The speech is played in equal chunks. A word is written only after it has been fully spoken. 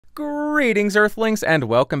Greetings, Earthlings, and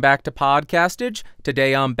welcome back to Podcastage.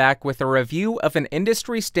 Today I'm back with a review of an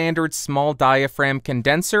industry-standard small diaphragm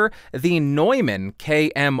condenser, the Neumann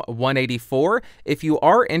KM184. If you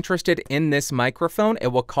are interested in this microphone, it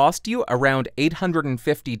will cost you around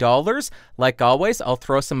 $850. Like always, I'll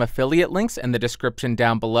throw some affiliate links in the description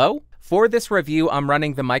down below. For this review, I'm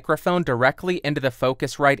running the microphone directly into the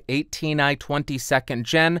Focusrite 18i 22nd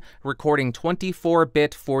Gen, recording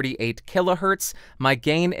 24-bit 48 kHz. My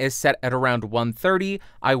gain is set at around 130.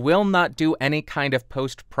 I will not do any kind of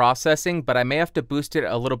post-processing, but I may have to boost it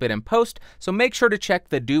a little bit in post, so make sure to check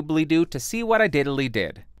the doobly-doo to see what I diddly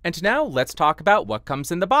did. And now, let's talk about what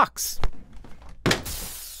comes in the box.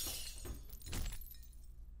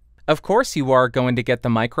 Of course, you are going to get the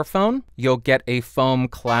microphone. You'll get a foam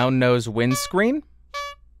clown nose windscreen.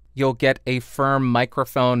 You'll get a firm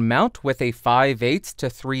microphone mount with a 5/8 to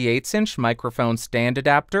 3/8 inch microphone stand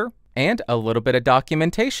adapter, and a little bit of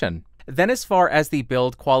documentation. Then as far as the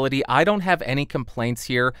build quality, I don't have any complaints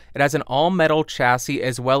here. It has an all-metal chassis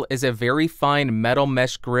as well as a very fine metal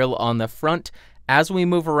mesh grille on the front. As we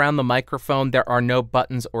move around the microphone, there are no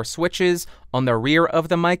buttons or switches. On the rear of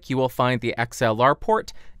the mic, you will find the XLR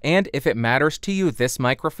port, and if it matters to you, this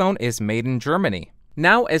microphone is made in Germany.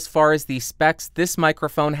 Now, as far as the specs, this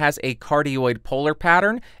microphone has a cardioid polar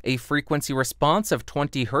pattern, a frequency response of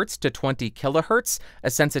 20 Hz to 20 kHz, a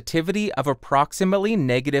sensitivity of approximately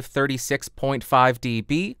 -36.5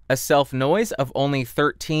 dB, a self-noise of only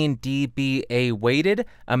 13 dBA weighted,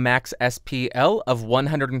 a max SPL of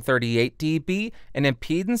 138 dB, an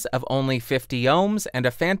impedance of only 50 ohms, and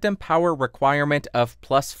a phantom power requirement of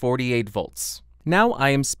plus 48 volts. Now I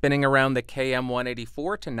am spinning around the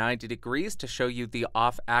KM184 to 90 degrees to show you the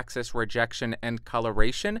off-axis rejection and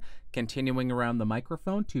coloration. Continuing around the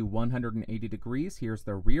microphone to 180 degrees, here's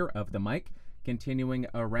the rear of the mic. Continuing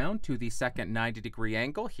around to the second 90-degree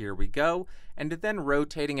angle, here we go, and then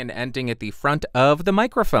rotating and ending at the front of the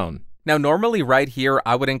microphone. Now, normally right here,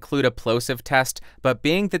 I would include a Plosive Test, but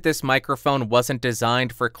being that this microphone wasn't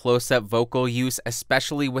designed for close-up vocal use,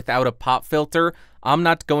 especially without a pop filter, I'm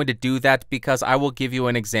not going to do that because I will give you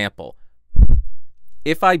an example.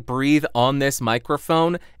 If I breathe on this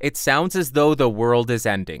microphone, it sounds as though the world is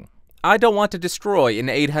ending. I don't want to destroy an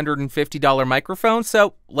 $850 microphone,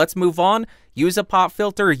 so let's move on. Use a pop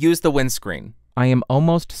filter, use the windscreen. I am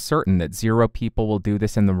almost certain that 0 people will do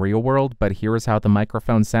this in the real world, but here is how the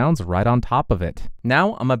microphone sounds right on top of it.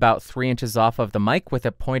 Now I'm about 3 inches off of the mic with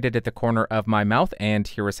it pointed at the corner of my mouth, and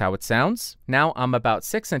here is how it sounds. Now I'm about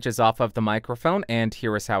 6 inches off of the microphone, and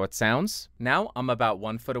here is how it sounds. Now I'm about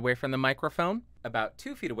 1 foot away from the microphone, about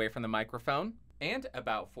 2 feet away from the microphone, and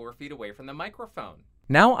about 4 feet away from the microphone.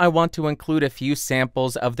 Now I want to include a few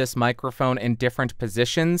samples of this microphone in different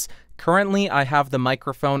positions. Currently, I have the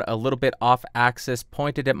microphone a little bit off axis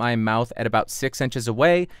pointed at my mouth at about 6 inches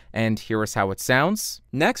away, and here is how it sounds.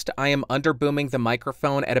 Next, I am underbooming the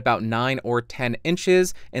microphone at about 9 or 10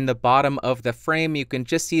 inches. In the bottom of the frame, you can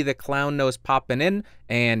just see the clown nose popping in,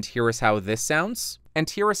 and here is how this sounds. And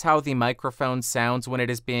here is how the microphone sounds when it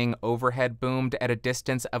is being overhead boomed at a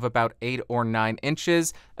distance of about 8 or 9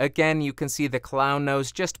 inches. Again, you can see the clown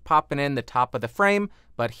nose just popping in the top of the frame,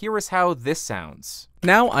 but here is how this sounds.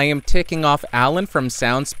 Now I am ticking off Allen from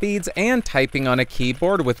sound speeds and typing on a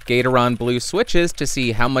keyboard with Gateron blue switches to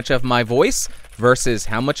see how much of my voice versus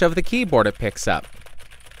how much of the keyboard it picks up.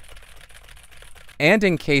 And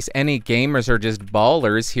in case any gamers are just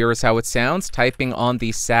ballers, here is how it sounds, typing on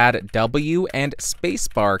the SAD W and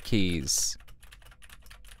spacebar keys.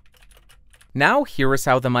 Now here is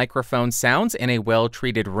how the microphone sounds in a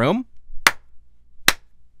well-treated room.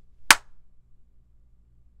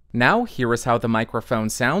 Now here is how the microphone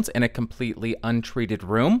sounds in a completely untreated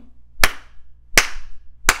room.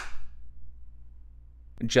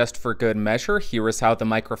 Just for good measure, here is how the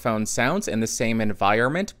microphone sounds in the same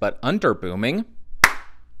environment but underbooming.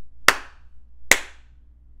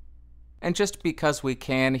 And just because we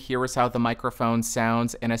can, here is how the microphone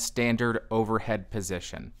sounds in a standard overhead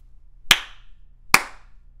position.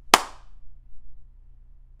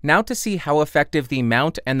 Now to see how effective the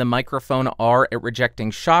mount and the microphone are at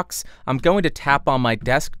rejecting shocks, I'm going to tap on my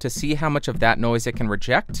desk to see how much of that noise it can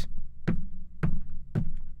reject.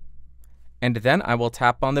 And then I will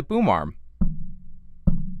tap on the boom arm.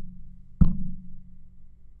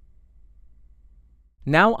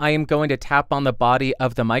 Now I am going to tap on the body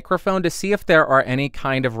of the microphone to see if there are any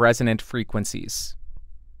kind of resonant frequencies.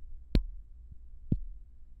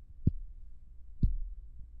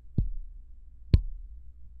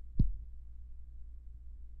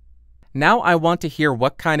 Now I want to hear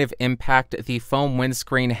what kind of impact the foam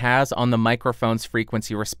windscreen has on the microphone's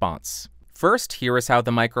frequency response. First, here is how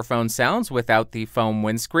the microphone sounds without the foam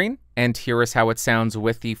windscreen, and here is how it sounds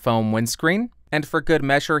with the foam windscreen. And for good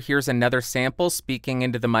measure, here's another sample speaking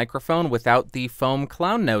into the microphone without the foam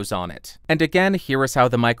clown nose on it. And again, here is how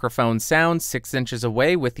the microphone sounds 6 inches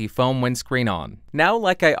away with the foam windscreen on. Now,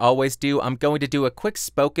 like I always do, I'm going to do a quick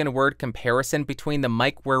spoken word comparison between the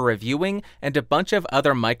mic we're reviewing and a bunch of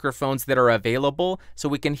other microphones that are available so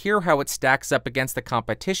we can hear how it stacks up against the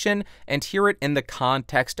competition and hear it in the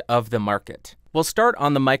context of the market. We'll start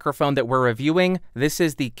on the microphone that we're reviewing. This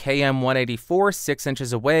is the KM184, 6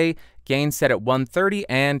 inches away, gain set at 130,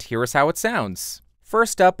 and here is how it sounds.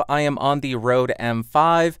 First up, I am on the Rode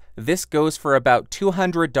M5. This goes for about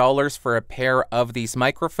 $200 for a pair of these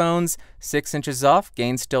microphones. 6 inches off,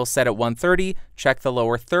 gain still set at 130, check the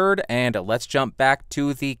lower third, and let's jump back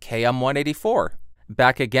to the KM184.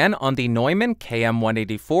 Back again on the Neumann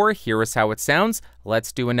KM184, here is how it sounds.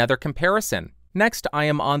 Let's do another comparison. Next, I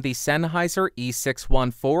am on the Sennheiser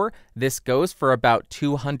E614. This goes for about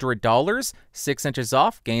 $200, 6 inches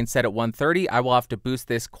off, gain set at 130. I will have to boost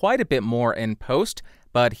this quite a bit more in post,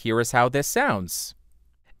 but here is how this sounds.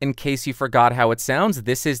 In case you forgot how it sounds,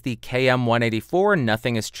 this is the KM184,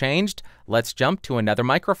 nothing has changed. Let's jump to another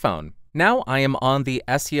microphone. Now I am on the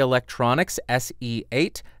SE Electronics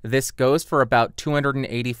SE8. This goes for about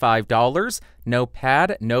 $285, no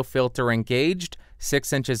pad, no filter engaged.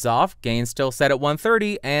 6 inches off, gain still set at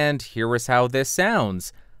 130, and here is how this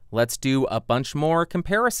sounds. Let's do a bunch more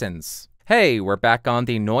comparisons. Hey, we're back on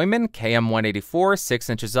the Neumann KM184, 6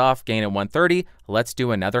 inches off, gain at 130. Let's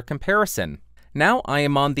do another comparison. Now I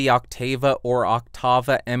am on the Octava or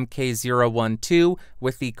Octava MK012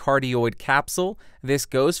 with the cardioid capsule. This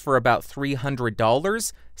goes for about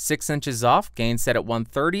 $300, 6 inches off, gain set at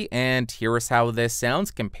 130, and here is how this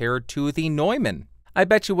sounds compared to the Neumann. I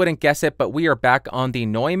bet you wouldn't guess it, but we are back on the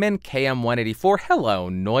Neumann KM184. Hello,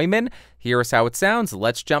 Neumann. Here's how it sounds.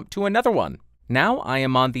 Let's jump to another one. Now I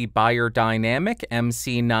am on the Beyerdynamic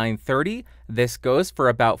MC930. This goes for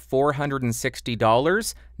about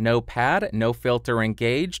 $460. No pad, no filter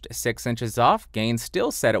engaged, 6 inches off, gain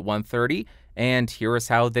still set at 130. And here is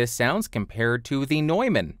how this sounds compared to the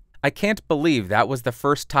Neumann. I can't believe that was the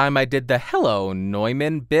first time I did the hello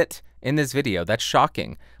Neumann bit in this video. That's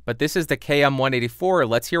shocking. But this is the KM184.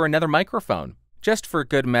 Let's hear another microphone. Just for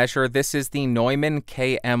good measure, this is the Neumann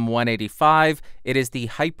KM185. It is the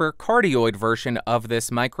hypercardioid version of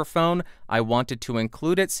this microphone. I wanted to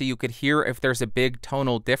include it so you could hear if there's a big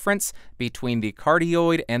tonal difference between the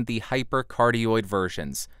cardioid and the hypercardioid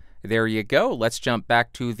versions. There you go. Let's jump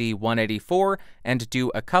back to the 184 and do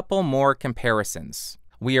a couple more comparisons.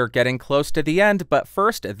 We are getting close to the end, but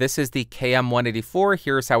first, this is the KM184.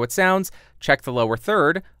 Here's how it sounds. Check the lower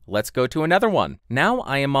third. Let's go to another one. Now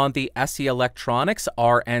I am on the SE Electronics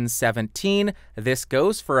RN17. This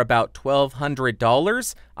goes for about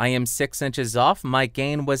 $1,200. I am 6 inches off. My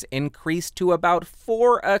gain was increased to about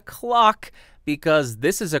 4 o'clock because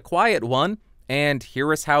this is a quiet one. And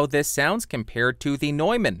here is how this sounds compared to the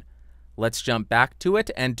Neumann. Let's jump back to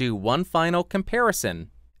it and do one final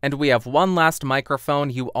comparison. And we have one last microphone.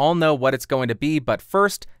 You all know what it's going to be, but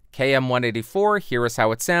first, KM184, here is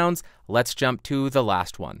how it sounds. Let's jump to the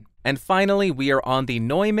last one. And finally, we are on the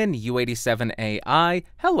Neumann U87 AI.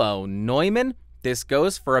 Hello, Neumann. This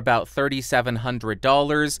goes for about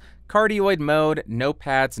 $3,700. Cardioid mode, no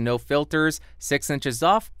pads, no filters, 6 inches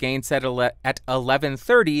off, gain set at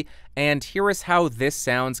 1130, and here is how this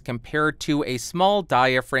sounds compared to a small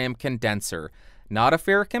diaphragm condenser. Not a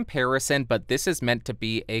fair comparison, but this is meant to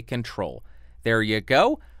be a control. There you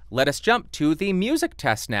go. Let us jump to the music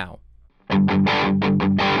test now.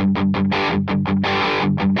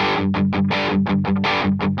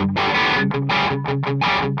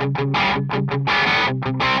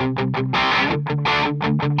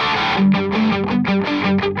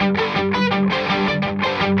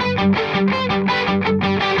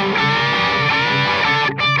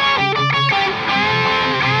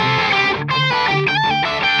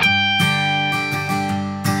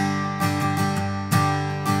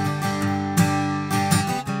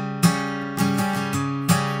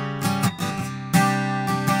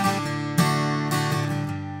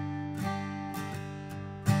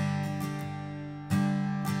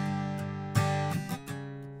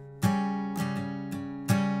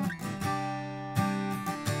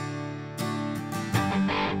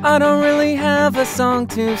 I don't really have a song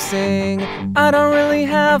to sing. I don't really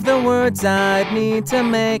have the words I'd need to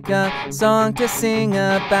make a song to sing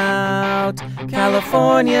about.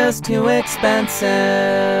 California's too expensive.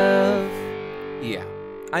 Yeah.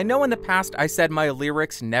 I know in the past I said my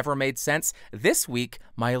lyrics never made sense. This week,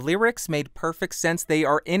 my lyrics made perfect sense. They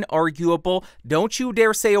are inarguable. Don't you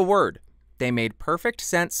dare say a word. They made perfect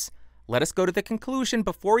sense. Let us go to the conclusion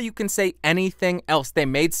before you can say anything else. They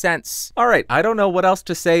made sense. All right, I don't know what else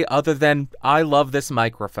to say other than I love this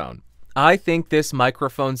microphone. I think this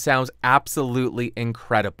microphone sounds absolutely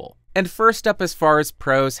incredible. And first up as far as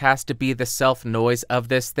pros has to be the self-noise of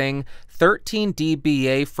this thing. 13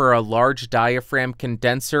 dBA for a large diaphragm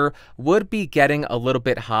condenser would be getting a little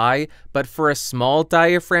bit high, but for a small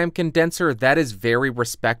diaphragm condenser, that is very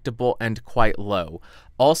respectable and quite low.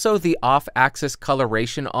 Also, the off-axis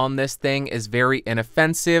coloration on this thing is very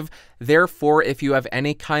inoffensive. Therefore, if you have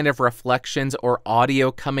any kind of reflections or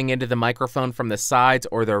audio coming into the microphone from the sides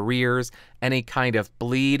or the rears, any kind of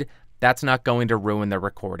bleed, that's not going to ruin the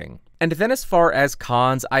recording. And then as far as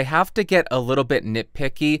cons, I have to get a little bit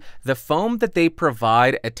nitpicky. The foam that they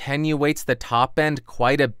provide attenuates the top end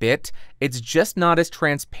quite a bit. It's just not as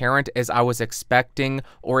transparent as I was expecting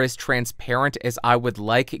or as transparent as I would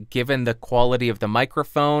like given the quality of the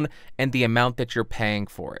microphone and the amount that you're paying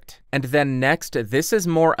for it. And then next, this is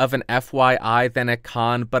more of an FYI than a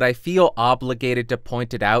con, but I feel obligated to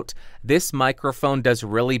point it out. This microphone does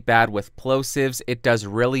really bad with plosives. It does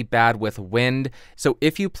really bad with wind. So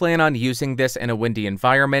if you plan on using this in a windy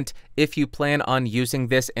environment, if you plan on using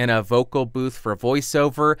this in a vocal booth for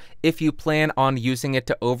voiceover, if you plan on using it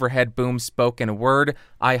to overhead boom spoken word,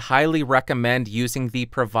 I highly recommend using the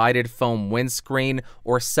provided foam windscreen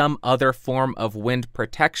or some other form of wind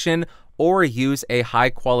protection, or use a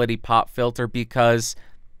high quality pop filter, because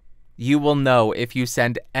you will know if you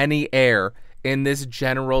send any air in this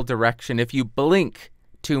general direction. If you blink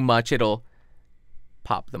too much, it'll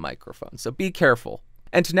pop the microphone. So be careful.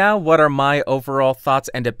 And now, what are my overall thoughts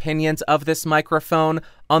and opinions of this microphone?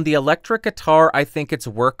 On the electric guitar, I think it's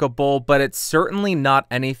workable, but it's certainly not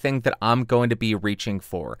anything that I'm going to be reaching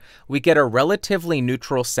for. We get a relatively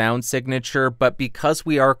neutral sound signature, but because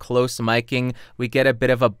we are close miking, we get a bit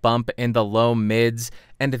of a bump in the low mids,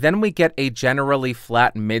 and then we get a generally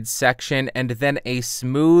flat midsection, and then a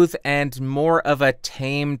smooth and more of a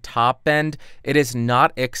tame top end. It is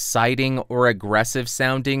not exciting or aggressive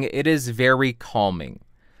sounding, it is very calming.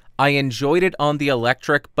 I enjoyed it on the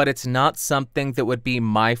electric, but it's not something that would be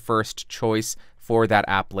my first choice for that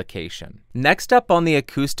application. Next up on the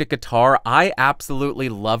acoustic guitar, I absolutely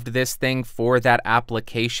loved this thing for that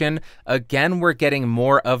application. Again, we're getting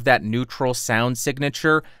more of that neutral sound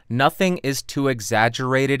signature. Nothing is too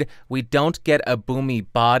exaggerated. We don't get a boomy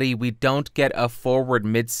body, we don't get a forward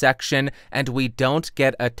midsection, and we don't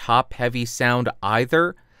get a top-heavy sound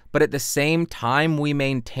either. But at the same time, we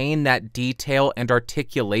maintain that detail and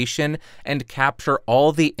articulation and capture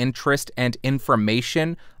all the interest and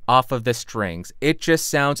information off of the strings. It just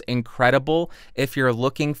sounds incredible if you're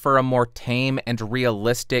looking for a more tame and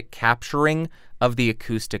realistic capturing of the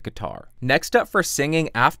acoustic guitar. Next up for singing,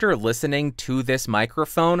 after listening to this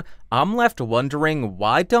microphone, I'm left wondering,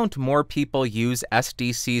 why don't more people use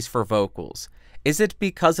SDCs for vocals? Is it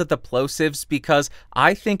because of the plosives? Because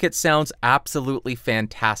I think it sounds absolutely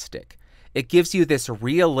fantastic. It gives you this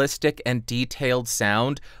realistic and detailed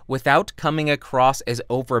sound without coming across as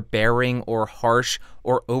overbearing or harsh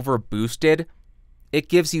or overboosted. It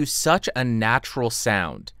gives you such a natural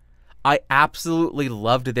sound. I absolutely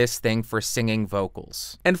loved this thing for singing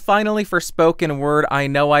vocals. And finally, for spoken word, I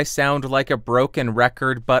know I sound like a broken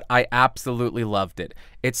record, but I absolutely loved it.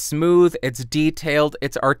 It's smooth, it's detailed,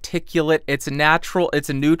 it's articulate, it's natural, it's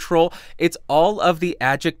neutral. It's all of the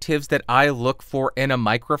adjectives that I look for in a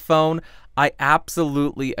microphone. I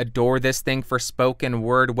absolutely adore this thing for spoken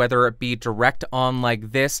word, whether it be direct on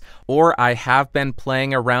like this, or I have been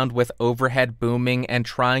playing around with overhead booming and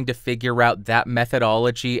trying to figure out that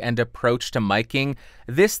methodology and approach to miking.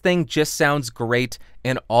 This thing just sounds great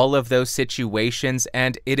in all of those situations,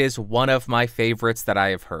 and it is one of my favorites that I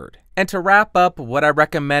have heard. And to wrap up, would I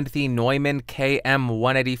recommend the Neumann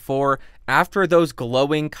KM184? After those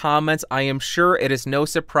glowing comments, I am sure it is no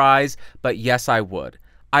surprise, but yes, I would.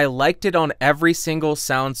 I liked it on every single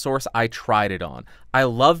sound source I tried it on. I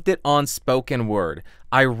loved it on spoken word.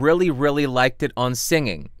 I really liked it on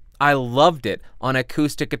singing. I loved it on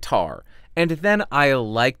acoustic guitar. And then I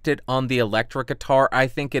liked it on the electric guitar. I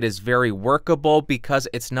think it is very workable because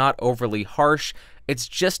it's not overly harsh. It's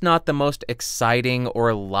just not the most exciting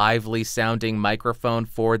or lively sounding microphone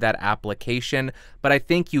for that application, but I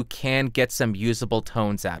think you can get some usable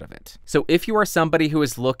tones out of it. So if you are somebody who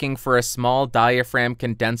is looking for a small diaphragm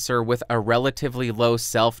condenser with a relatively low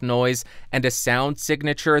self-noise and a sound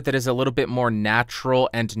signature that is a little bit more natural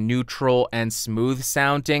and neutral and smooth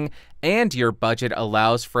sounding, and your budget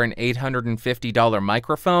allows for an $850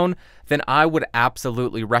 microphone, then I would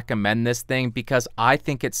absolutely recommend this thing because I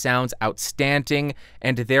think it sounds outstanding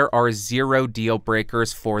and there are zero deal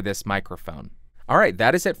breakers for this microphone. Alright,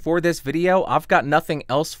 that is it for this video. I've got nothing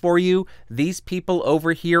else for you. These people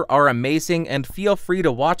over here are amazing, and feel free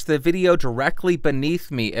to watch the video directly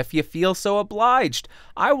beneath me if you feel so obliged.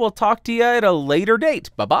 I will talk to you at a later date.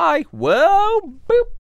 Bye-bye. Whoa, boop.